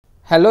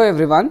Hello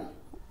everyone,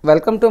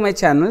 welcome to my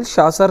channel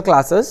Shah Sir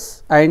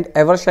Classes and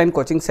Evershine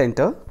Coaching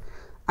Center.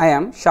 I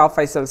am Shah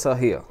Faisal Sir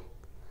here.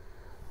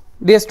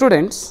 Dear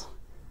students,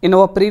 in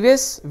our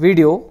previous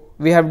video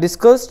we have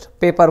discussed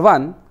paper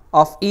 1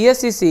 of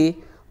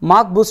ESEC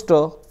mark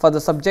booster for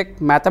the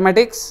subject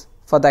mathematics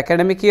for the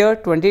academic year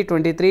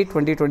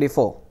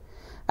 2023-2024.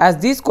 As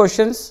these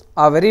questions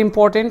are very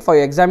important for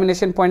your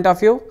examination point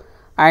of view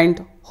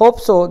and hope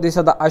so these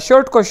are the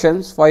assured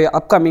questions for your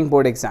upcoming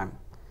board exam.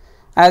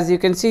 As you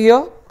can see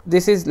here,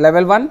 this is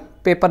level 1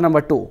 paper number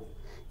 2.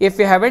 If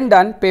you haven't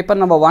done paper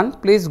number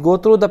 1, please go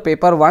through the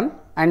paper 1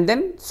 and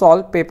then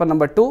solve paper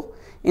number 2.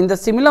 In the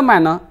similar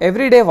manner,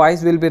 every day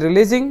wise we will be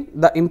releasing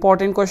the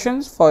important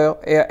questions for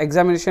your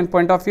examination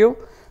point of view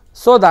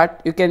so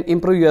that you can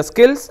improve your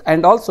skills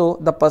and also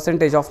the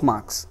percentage of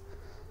marks.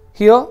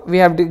 Here we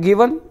have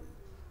given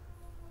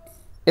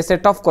a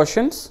set of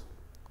questions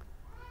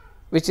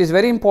which is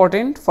very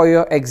important for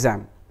your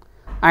exam.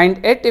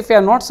 And yet if you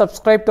are not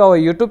subscribed to our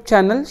YouTube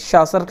channel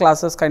Shah Sir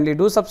Classes, kindly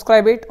do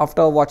subscribe it.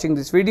 After watching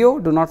this video,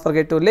 do not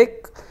forget to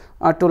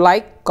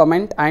like,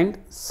 comment and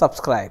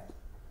subscribe.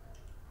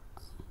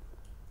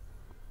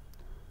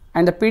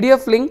 And the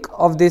PDF link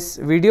of this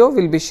video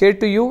will be shared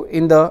to you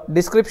in the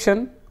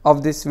description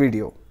of this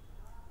video.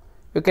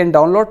 You can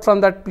download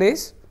from that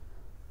place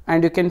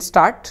and you can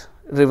start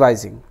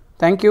revising.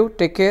 Thank you,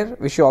 take care,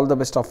 wish you all the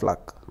best of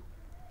luck.